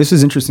 Yeah, this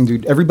is interesting,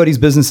 dude. Everybody's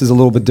business is a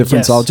little bit different.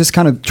 Yes. So I'll just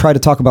kind of try to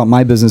talk about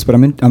my business, but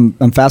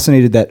I'm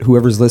fascinated that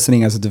whoever's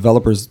listening as a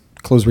developer's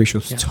close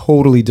ratio is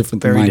totally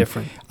different than mine. Very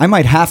different. I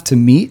might have to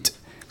meet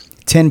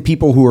 10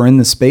 people who are in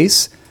the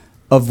space,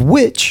 of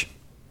which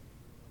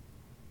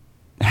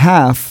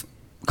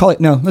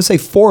let's say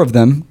 4 of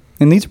them,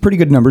 and these are pretty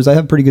good numbers. I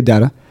have pretty good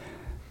data.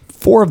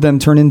 4 of them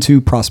turn into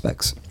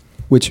prospects,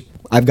 which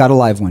I've got a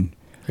live one.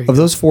 Of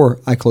those 4,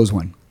 I close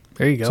 1.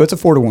 There you go. So it's a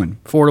 4-to-1.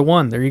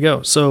 4-to-1. There you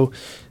go. So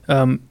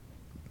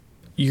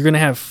you're going to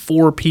have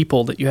 4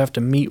 people that you have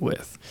to meet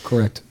with.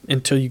 Correct.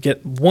 Until you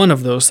get one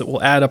of those that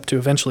will add up to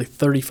eventually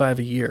 35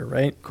 a year,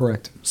 right?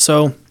 Correct.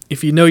 So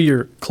if you know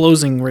your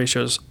closing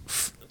ratios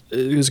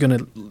is going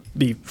to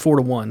be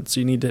 4-to-1, so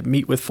you need to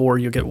meet with 4,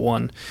 you'll get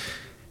 1.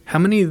 How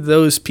many of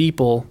those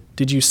people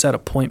did you set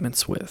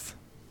appointments with?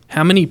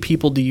 How many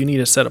people do you need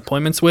to set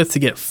appointments with to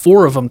get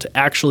 4 of them to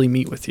actually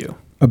meet with you?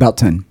 About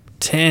 10.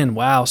 10.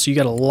 Wow. So you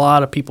got a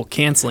lot of people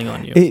canceling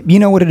on you. You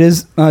know what it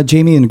is,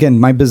 Jamie? And again,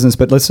 my business,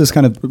 but let's just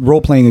kind of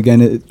role playing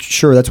again.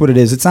 Sure, that's what it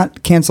is. It's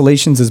not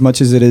cancellations as much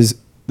as it is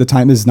the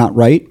time is not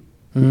right.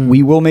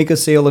 We will make a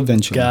sale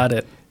eventually. Got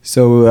it.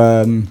 So,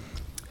 I don't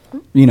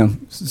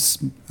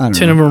 10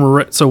 know. of them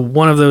are so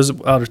one of those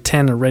out of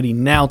 10 are ready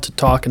now to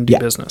talk and do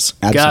business.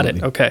 Absolutely. Got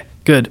it. Okay,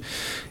 good.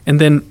 And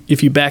then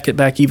if you back it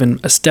back even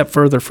a step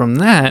further from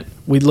that,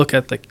 we look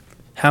at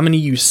how many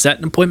you set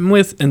an appointment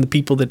with and the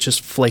people that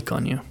just flake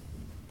on you.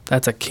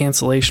 That's a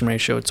cancellation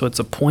ratio. So it's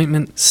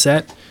appointment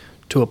set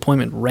to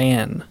appointment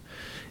ran.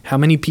 How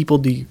many people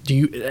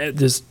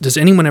does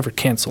anyone ever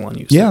cancel on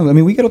you? Yeah, I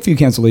mean, we get a few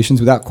cancellations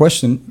without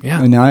question.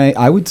 Yeah. And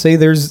I would say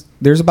there's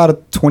about a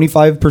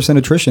 25%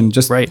 attrition.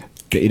 Just right.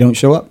 They don't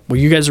show up. Well,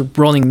 you guys are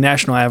running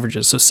national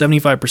averages, so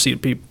 75%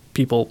 of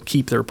people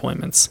keep their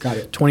appointments. Got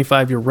it.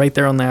 25, you're right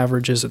there on the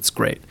averages. It's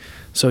great.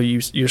 So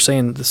you're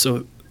saying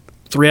so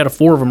 3 out of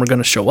 4 of them are going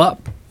to show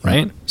up,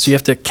 right? Yeah. So you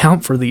have to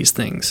account for these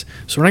things.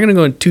 So we're not going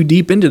to go too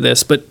deep into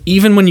this, but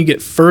even when you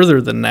get further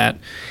than that,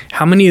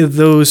 how many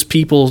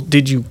people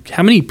did you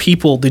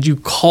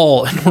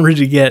call in order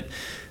to get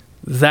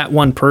that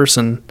one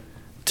person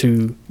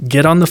to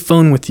get on the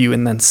phone with you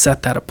and then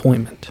set that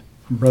appointment?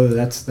 Brother,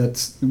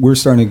 that's we're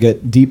starting to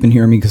get deep in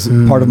here. I mean, because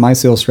part of my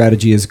sales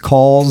strategy is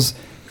calls,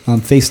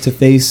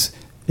 face-to-face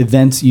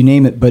events, you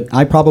name it. But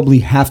I probably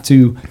have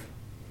to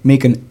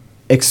make an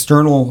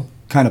external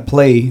kind of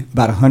play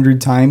about 100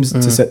 times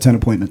to set 10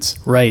 appointments.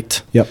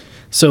 Right. Yep.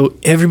 So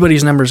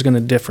everybody's number is going to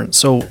differ.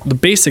 So the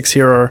basics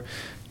here are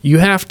you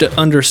have to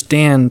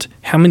understand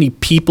how many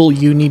people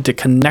you need to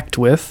connect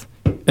with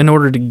in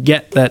order to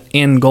get that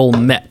end goal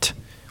met.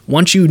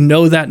 Once you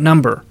know that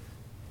number,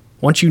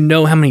 once you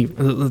know how many,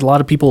 a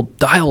lot of people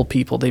dial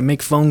people, they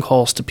make phone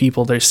calls to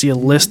people, they see a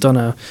list on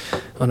a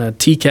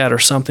TCAT or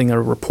something, or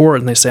a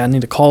report, and they say, I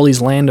need to call these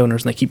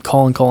landowners, and they keep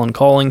calling.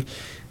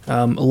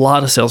 A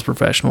lot of sales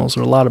professionals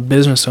or a lot of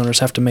business owners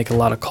have to make a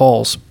lot of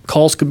calls.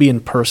 Calls could be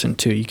in person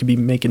too. You could be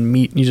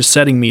you're just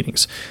setting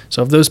meetings.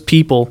 So of those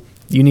people,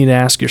 you need to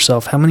ask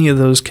yourself, how many of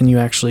those can you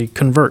actually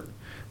convert?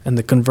 And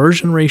the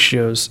conversion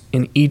ratios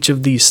in each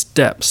of these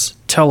steps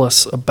tell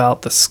us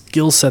about the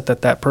skill set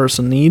that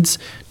person needs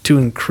to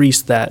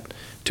increase that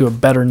to a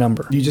better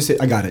number. You just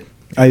I got it.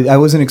 I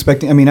wasn't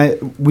expecting. I mean,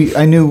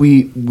 I knew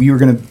we were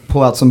going to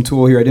pull out some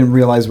tool here. I didn't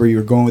realize where you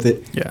were going with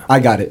it. Yeah, I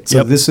got it.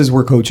 So This is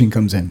where coaching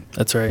comes in.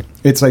 That's right.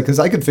 It's like, because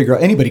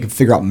anybody could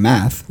figure out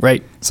math.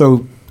 Right.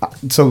 So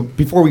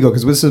before we go,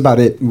 because this is about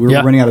it,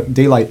 we're running out of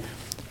daylight.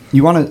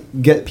 You want to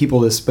get people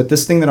this, but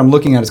this thing that I'm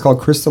looking at is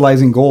called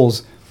crystallizing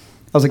goals.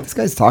 I was like, this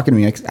guy's talking to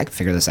me. I can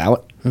figure this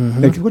out.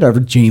 Mm-hmm. Like, whatever,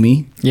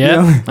 Jamie.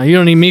 Yeah, you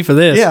don't need me for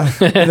this. Yeah,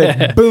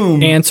 like,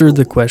 boom. Answered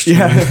the question.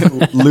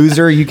 Yeah,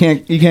 loser. You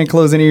can't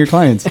close any of your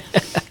clients.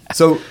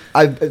 So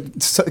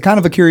it's kind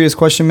of a curious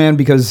question, man,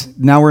 because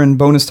now we're in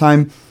bonus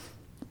time.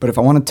 But if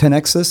I want to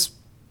 10x this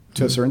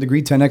to a certain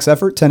degree, 10x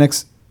effort,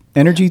 10x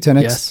energy,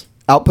 10x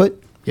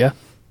output. Yeah.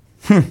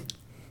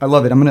 I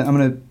love it. I'm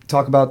gonna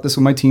talk about this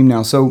with my team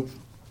now. So,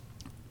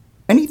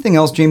 anything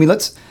else, Jamie?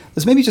 Let's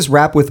maybe just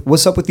wrap with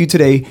what's up with you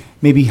today.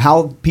 Maybe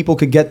how people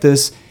could get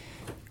this,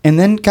 and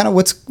then kind of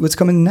what's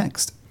coming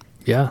next.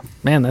 Yeah,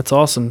 man, that's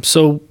awesome.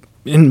 So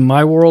in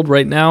my world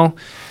right now,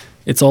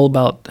 it's all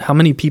about how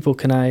many people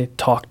can I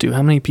talk to?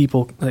 How many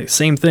people?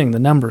 Same thing, the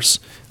numbers.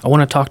 I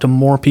want to talk to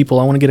more people.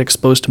 I want to get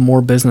exposed to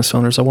more business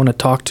owners. I want to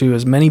talk to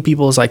as many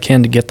people as I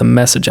can to get the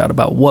message out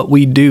about what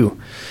we do.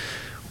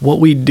 What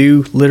we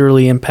do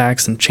literally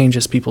impacts and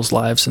changes people's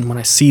lives. And when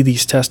I see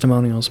these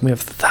testimonials, we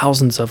have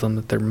thousands of them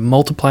that they're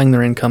multiplying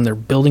their income, they're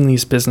building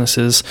these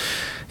businesses,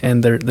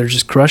 and they're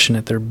just crushing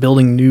it. They're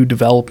building new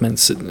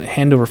developments,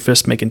 hand over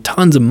fist, making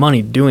tons of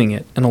money doing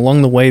it. And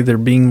along the way, they're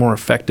being more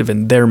effective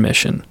in their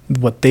mission,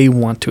 what they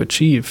want to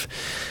achieve.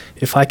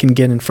 If I can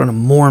get in front of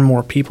more and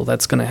more people,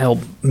 that's going to help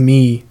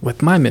me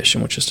with my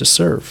mission, which is to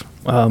serve.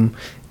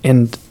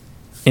 And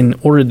in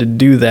order to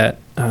do that,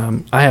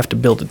 I have to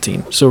build a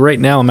team. So right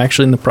now I'm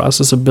actually in the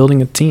process of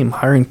building a team,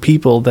 hiring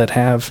people that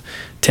have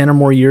 10 or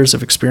more years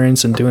of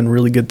experience in doing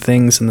really good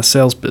things in the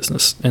sales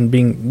business and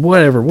being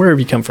wherever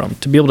you come from.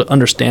 To be able to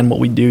understand what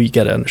we do, you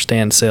got to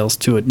understand sales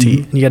to a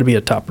T. And you got to be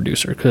a top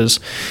producer because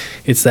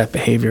it's that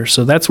behavior.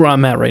 So that's where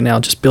I'm at right now,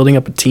 just building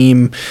up a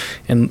team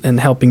and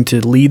helping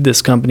to lead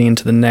this company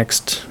into the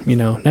next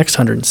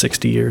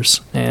 160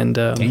 years. And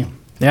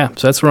yeah,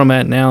 so that's where I'm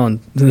at now, and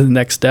the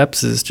next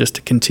steps is just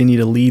to continue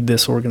to lead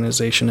this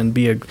organization and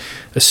be a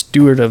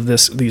steward of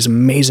these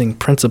amazing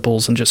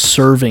principles and just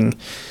serving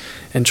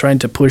and trying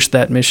to push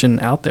that mission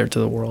out there to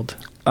the world.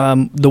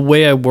 The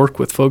way I work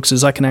with folks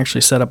is I can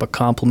actually set up a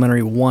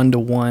complimentary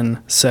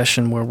one-to-one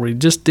session where we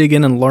just dig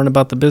in and learn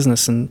about the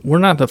business. And we're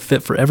not a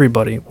fit for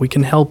everybody. We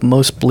can help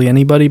mostly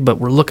anybody, but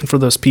we're looking for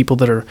those people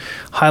that are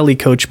highly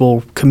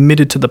coachable,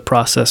 committed to the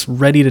process,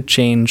 ready to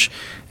change,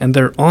 and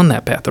they're on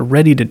that path. They're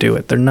ready to do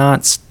it. They're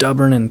not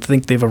stubborn and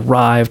think they've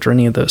arrived or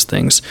any of those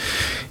things.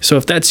 So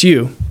if that's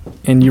you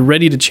and you're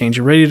ready to change,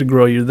 you're ready to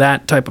grow, you're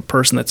that type of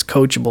person that's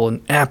coachable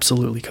and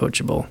absolutely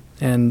coachable,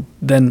 and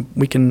then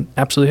we can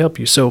absolutely help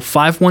you. So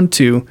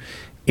 512-888-8255.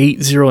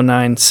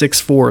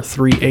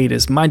 809-6438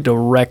 is my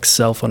direct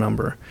cell phone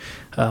number.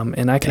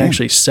 And I can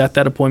actually set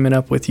that appointment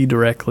up with you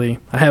directly.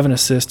 I have an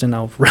assistant.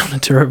 I'll round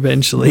it to her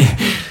eventually.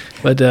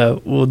 But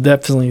we'll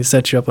definitely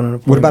set you up on an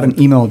appointment. What about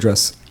an email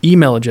address?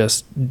 Email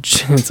address.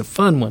 It's a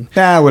fun one.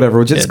 Whatever.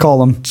 We'll just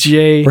call them.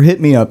 Or hit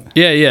me up.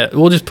 Yeah.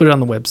 We'll just put it on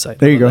the website.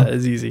 There you go. That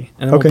is easy.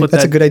 And okay,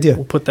 that's a good idea.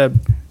 We'll put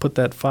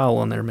that file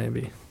on there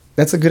maybe.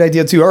 That's a good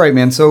idea too. All right,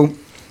 man. So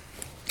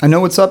I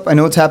know what's up. I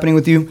know what's happening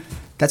with you.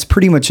 That's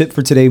pretty much it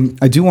for today.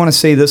 I do want to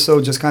say this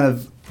though, just kind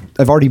of,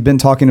 I've already been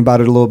talking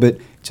about it a little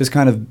bit. Just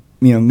kind of,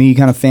 me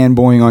kind of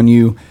fanboying on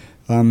you.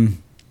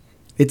 I'm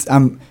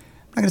not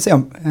gonna say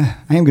I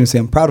am gonna say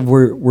I'm proud of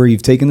where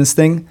you've taken this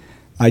thing.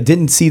 I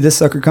didn't see this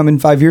sucker coming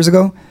 5 years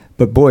ago,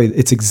 but boy,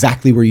 it's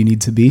exactly where you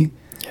need to be.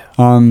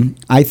 Yeah.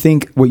 I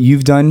think what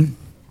you've done.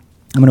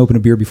 I'm gonna open a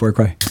beer before I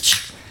cry.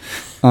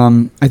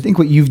 I think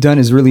what you've done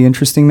is really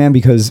interesting, man,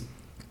 because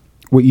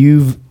what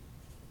you've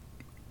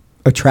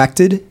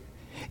attracted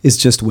is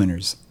just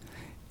winners,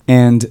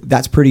 and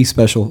that's pretty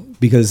special.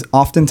 Because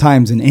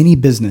oftentimes in any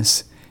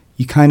business,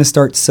 you kind of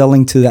start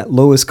selling to that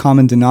lowest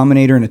common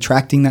denominator and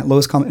attracting that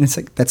lowest common. And it's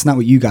like, that's not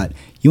what you got.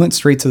 You went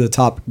straight to the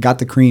top, got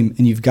the cream,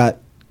 and you've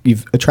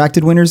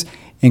attracted winners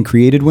and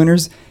created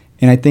winners.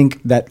 And I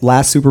think that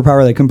last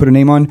superpower that I couldn't put a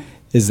name on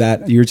is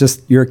that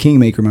you're a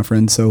kingmaker, my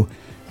friend. So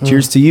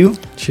cheers to you.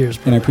 Cheers,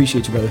 brother. And I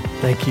appreciate you, brother.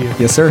 Thank you.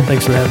 Yes, sir.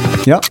 Thanks for having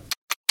me. Yep.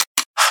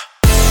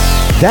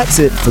 That's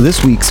it for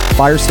this week's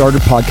Firestarter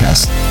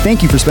podcast.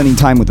 Thank you for spending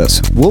time with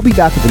us. We'll be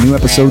back with a new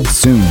episode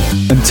soon.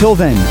 Until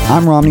then,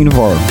 I'm Romney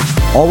Navarro.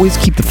 Always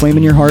keep the flame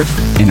in your heart,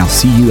 and I'll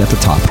see you at the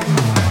top.